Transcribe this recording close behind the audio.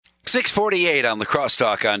6:48 on the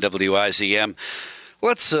Crosstalk on WIZM.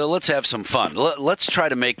 Let's have some fun. Let's try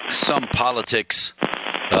to make some politics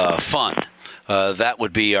fun. That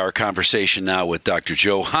would be our conversation now with Dr.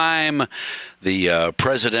 Joe Heim, the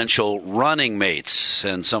presidential running mates,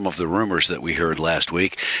 and some of the rumors that we heard last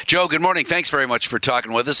week. Joe, good morning. Thanks very much for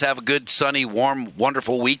talking with us. Have a good, sunny, warm,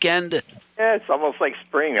 wonderful weekend. Yeah, it's almost like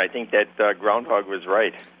spring. I think that groundhog was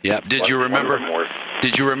right. Yeah. Did you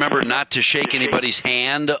remember not to shake anybody's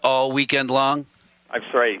hand all weekend long? I'm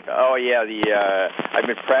sorry. Oh yeah, I've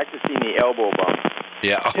been practicing the elbow bump.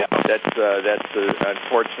 Yeah. That's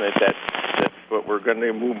unfortunate. That's what we're going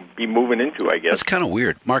to be moving into, I guess. That's kind of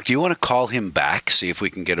weird. Mark, do you want to call him back, see if we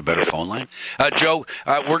can get a better phone line? Joe,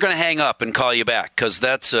 we're going to hang up and call you back because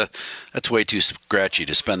that's way too scratchy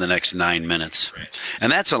to spend the next 9 minutes.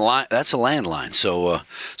 And that's a landline, so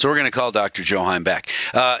we're going to call Dr. Joe Heim back.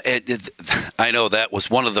 I know that was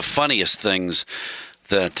one of the funniest things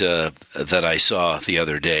that I saw the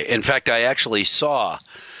other day. In fact, I actually saw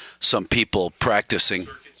some people practicing.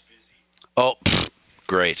 Oh,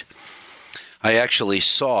 great. I actually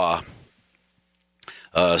saw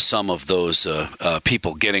some of those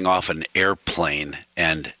people getting off an airplane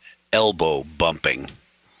and elbow bumping.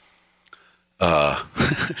 I'm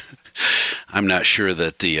not sure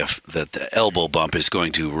that the elbow bump is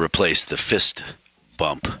going to replace the fist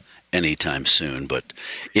bump anytime soon, but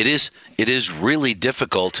it is really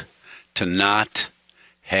difficult to not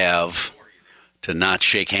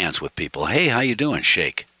shake hands with people. Hey, how you doing?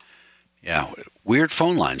 Shake. Yeah, weird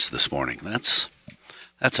phone lines this morning. That's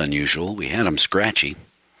unusual. We had them scratchy,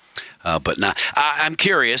 but not. I'm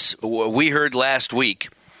curious. We heard last week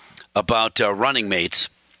about running mates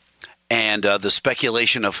and the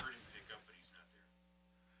speculation of.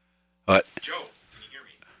 What? Joe, can you hear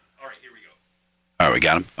me? All right, here we go. All right, we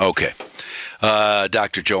got him. Okay.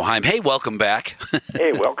 Dr. Joe Heim. Hey, welcome back.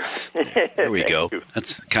 Hey, welcome. There we go.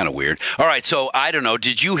 That's kind of weird. All right, so I don't know.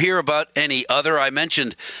 Did you hear about any other? I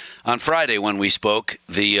mentioned on Friday when we spoke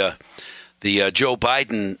the Joe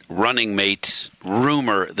Biden running mate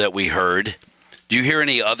rumor that we heard. Did you hear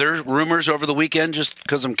any other rumors over the weekend? Just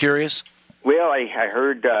because I'm curious. Well, I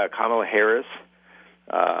heard Kamala Harris.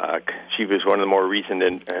 She was one of the more recent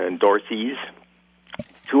endorsees.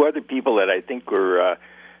 Two other people that I think were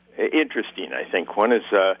interesting, I think. One is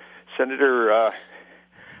Senator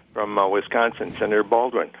from Wisconsin, Senator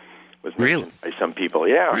Baldwin, was mentioned by some people.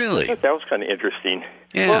 Yeah, really? I thought that was kind of interesting.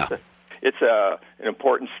 Yeah. Well, it's an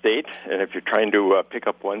important state, and if you're trying to pick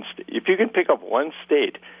up one state, if you can pick up one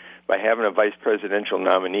state by having a vice presidential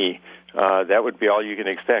nominee, that would be all you can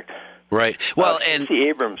expect. Right. Well, and Stacey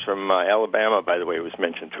Abrams from Alabama, by the way, was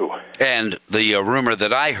mentioned too. And the rumor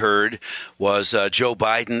that I heard was Joe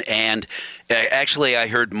Biden, and actually I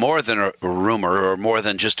heard more than a rumor or more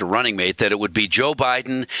than just a running mate, that it would be Joe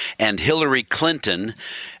Biden and Hillary Clinton,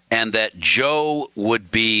 and that Joe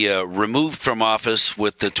would be removed from office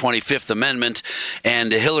with the 25th Amendment,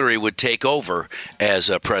 and Hillary would take over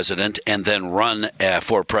as president and then run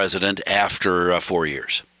for president after 4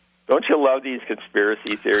 years. Don't you love these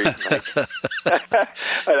conspiracy theories, Mike?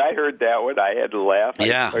 And I heard that one. I had to laugh.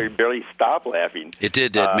 Yeah. I barely stopped laughing. It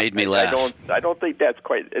did. It made me laugh. I don't think that's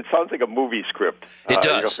quite... It sounds like a movie script. It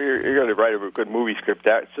does. If you're going to write a good movie script,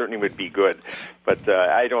 that certainly would be good. But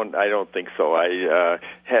I don't think so.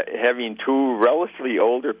 Having two relatively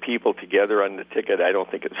older people together on the ticket, I don't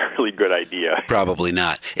think it's a really good idea. Probably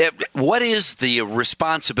not. What is the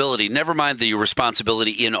responsibility, never mind the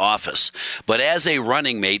responsibility in office, but as a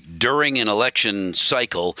running mate during an election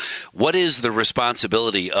cycle, what is the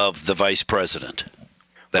responsibility of the vice president,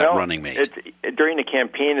 running mate? During the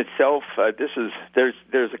campaign itself,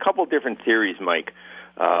 there's a couple different theories, Mike.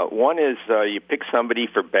 One is you pick somebody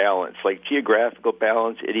for balance, like geographical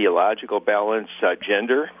balance, ideological balance,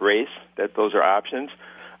 gender, race. Those are options.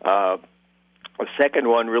 The second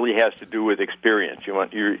one really has to do with experience.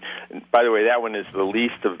 By the way, that one is the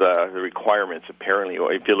least of the requirements. Apparently,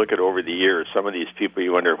 if you look at over the years, some of these people,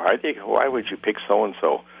 you wonder why would you pick so and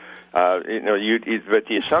so? But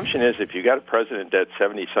the assumption is if you got a president that's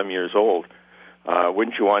 70-some years old,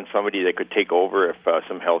 wouldn't you want somebody that could take over if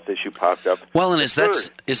some health issue popped up? Well, and is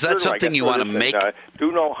that something you want to make?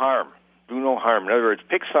 Do no harm. Do no harm. In other words,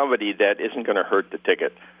 pick somebody that isn't going to hurt the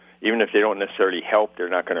ticket. Even if they don't necessarily help, they're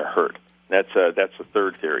not going to hurt. That's the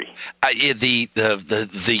third theory.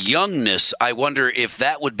 The youngness, I wonder if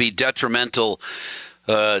that would be detrimental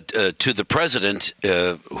to the president,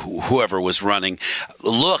 whoever was running.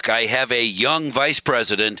 Look, I have a young vice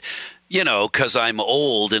president, because I'm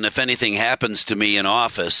old, and if anything happens to me in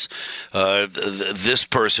office, this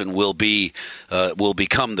person will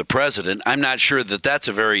become the president. I'm not sure that that's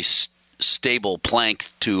a very stable plank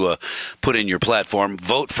to put in your platform.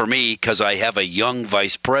 Vote for me because I have a young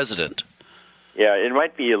vice president. Yeah, it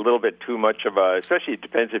might be a little bit too much of a, especially it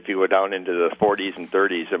depends if you go down into the 40s and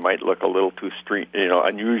 30s, it might look a little too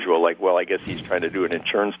unusual, like, well, I guess he's trying to do an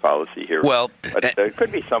insurance policy here. Well, but it could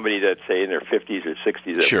be somebody that's, say, in their 50s or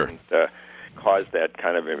 60s that sure. wouldn't cause that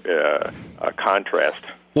kind of a contrast.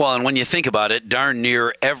 Well, and when you think about it, darn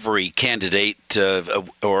near every candidate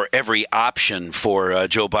or every option for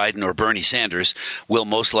Joe Biden or Bernie Sanders will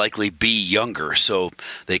most likely be younger. So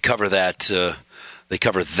they cover that.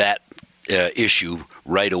 Issue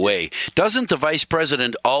right away. Doesn't the vice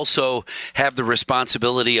president also have the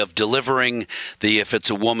responsibility of delivering if it's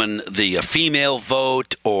a woman, the female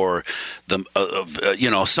vote or the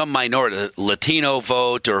some minority Latino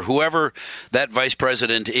vote or whoever that vice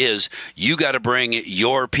president is? You got to bring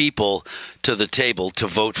your people to the table to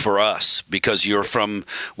vote for us because you're from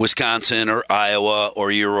Wisconsin or Iowa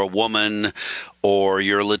or you're a woman or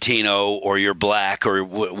you're Latino or you're black or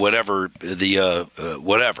whatever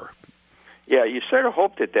whatever. Yeah, you sort of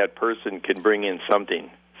hope that person can bring in something,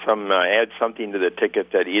 add something to the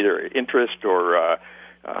ticket that either interest or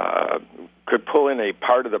could pull in a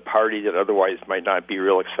part of the party that otherwise might not be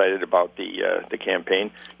real excited about the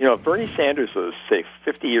campaign. If Bernie Sanders was, say,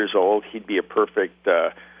 50 years old, he'd be a perfect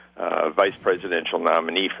vice presidential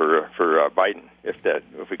nominee for Biden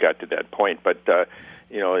if we got to that point. But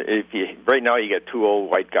right now you got two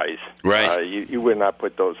old white guys. Right. You would not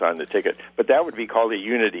put those on the ticket, but that would be called a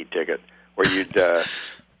unity ticket, where you'd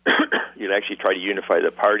actually try to unify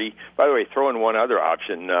the party. By the way, throw in one other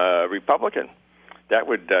option, Republican. That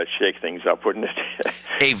would shake things up, wouldn't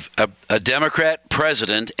it? a Democrat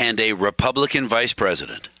president and a Republican vice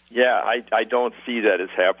president. Yeah, I don't see that as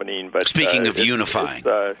happening. But speaking of unifying,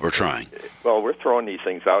 we're trying. Well, we're throwing these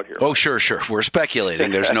things out here. Oh, sure. We're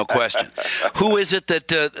speculating. There's no question. Who is it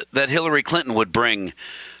that Hillary Clinton would bring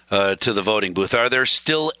to the voting booth? Are there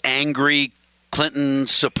still angry Clinton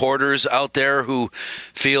supporters out there who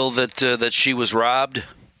feel that she was robbed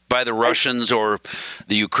by the Russians or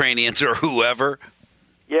the Ukrainians or whoever?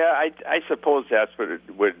 Yeah, I suppose that's what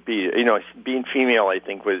it would be. Being female, I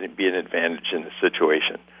think, would be an advantage in the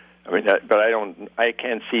situation. I mean, but I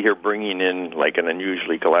can't see her bringing in like an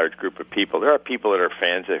unusually large group of people. There are people that are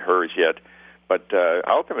fans of hers yet, but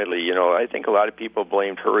ultimately, I think a lot of people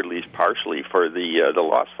blamed her at least partially for the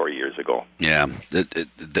loss 4 years ago. Yeah,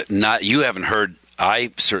 you haven't heard.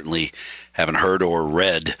 I certainly haven't heard or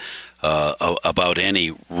read about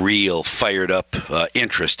any real fired up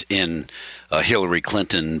interest in Hillary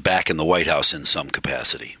Clinton back in the White House in some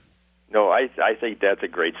capacity. No, I think that's a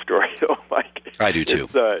great story, though, Mike. I do too.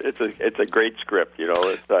 It's a great script.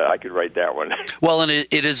 I could write that one. Well, and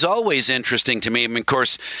it is always interesting to me. I mean, of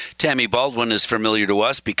course, Tammy Baldwin is familiar to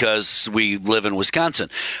us because we live in Wisconsin.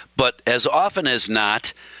 But as often as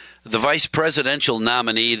not, the vice presidential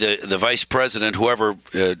nominee, the vice president, whoever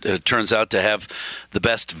turns out to have the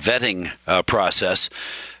best vetting process,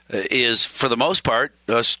 is, for the most part,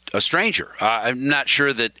 a stranger. I'm not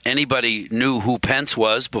sure that anybody knew who Pence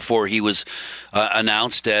was before he was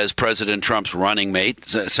announced as President Trump's running mate.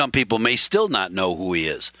 Some people may still not know who he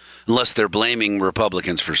is, unless they're blaming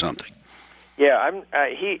Republicans for something. Yeah,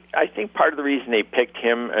 I think part of the reason they picked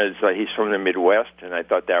him is he's from the Midwest, and I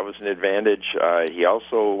thought that was an advantage. He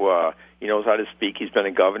also he knows how to speak. He's been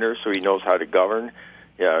a governor, so he knows how to govern.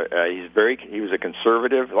 Yeah, he was a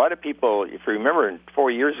conservative. A lot of people, if you remember,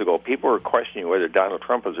 4 years ago, people were questioning whether Donald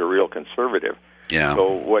Trump was a real conservative. Yeah.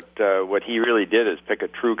 So what he really did is pick a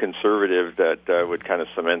true conservative that would kind of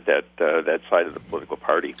cement that side of the political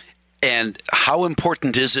party. And how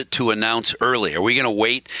important is it to announce early? Are we going to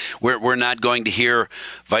wait? We're not going to hear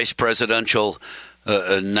vice presidential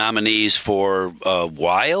nominees for a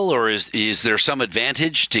while, or is there some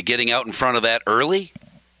advantage to getting out in front of that early?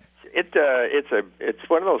 It's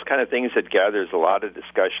one of those kind of things that gathers a lot of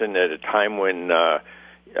discussion at a time when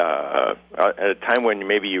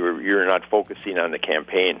maybe you're not focusing on the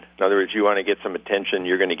campaign. In other words, you want to get some attention.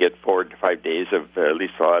 You're going to get 4 to 5 days of at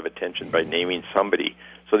least a lot of attention by naming somebody.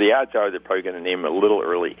 So the odds are they're probably going to name a little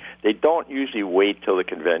early. They don't usually wait till the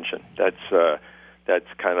convention. That's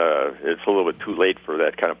kind of, it's a little bit too late for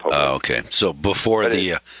that kind of public. Oh, okay. So before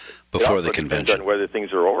the convention, depends on whether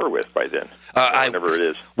things are over with by then, whenever it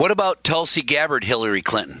is. What about Tulsi Gabbard, Hillary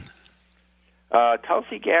Clinton?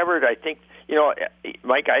 Tulsi Gabbard, I think,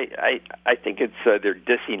 Mike, I think it's they're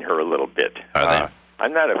dissing her a little bit. Are they?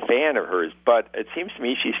 I'm not a fan of hers, but it seems to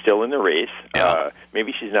me she's still in the race. Yeah.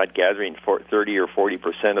 Maybe she's not gathering 30 or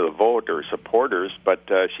 40% of the vote or supporters, but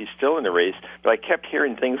she's still in the race. But I kept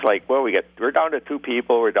hearing things like, well, we're down to 2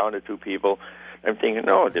 people, I'm thinking,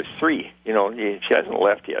 no, there's 3. She hasn't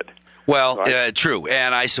left yet. Well, true.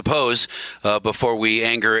 And I suppose before we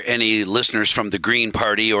anger any listeners from the Green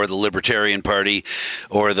Party or the Libertarian Party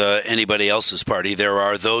or anybody else's party, there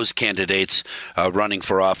are those candidates running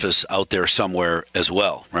for office out there somewhere as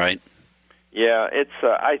well, right? Yeah, it's.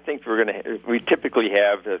 I think we typically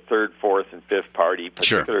have the third, fourth, and fifth party,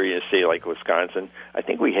 particularly in a state like Wisconsin. I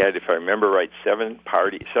think we had, if I remember right, seven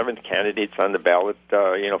candidates on the ballot,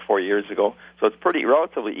 4 years ago. So it's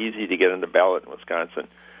relatively easy to get on the ballot in Wisconsin.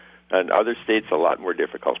 And other states, a lot more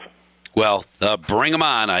difficult. Well, bring them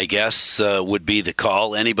on, I guess, would be the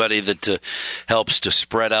call. Anybody that helps to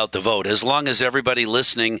spread out the vote. As long as everybody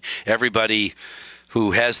listening, everybody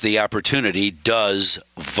who has the opportunity does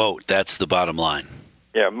vote. That's the bottom line.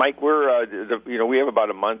 Yeah, Mike, we have about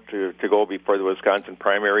a month to go before the Wisconsin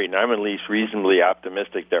primary, and I'm at least reasonably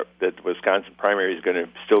optimistic that the Wisconsin primary is going to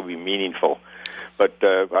still be meaningful. But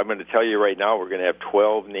I'm going to tell you right now, we're going to have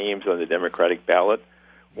 12 names on the Democratic ballot,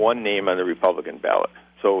 1 name on the Republican ballot.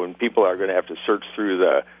 So when people are going to have to search through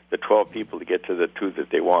the 12 people to get to the 2 that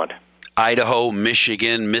they want. Idaho,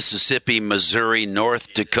 Michigan, Mississippi, Missouri,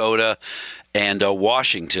 North Dakota, and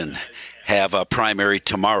Washington have a primary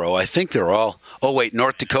tomorrow. I think they're all... Oh, wait,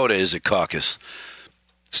 North Dakota is a caucus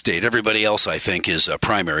state. Everybody else, I think, is a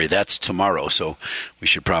primary. That's tomorrow, so we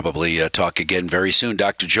should probably talk again very soon.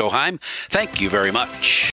 Dr. Joe Heim, thank you very much.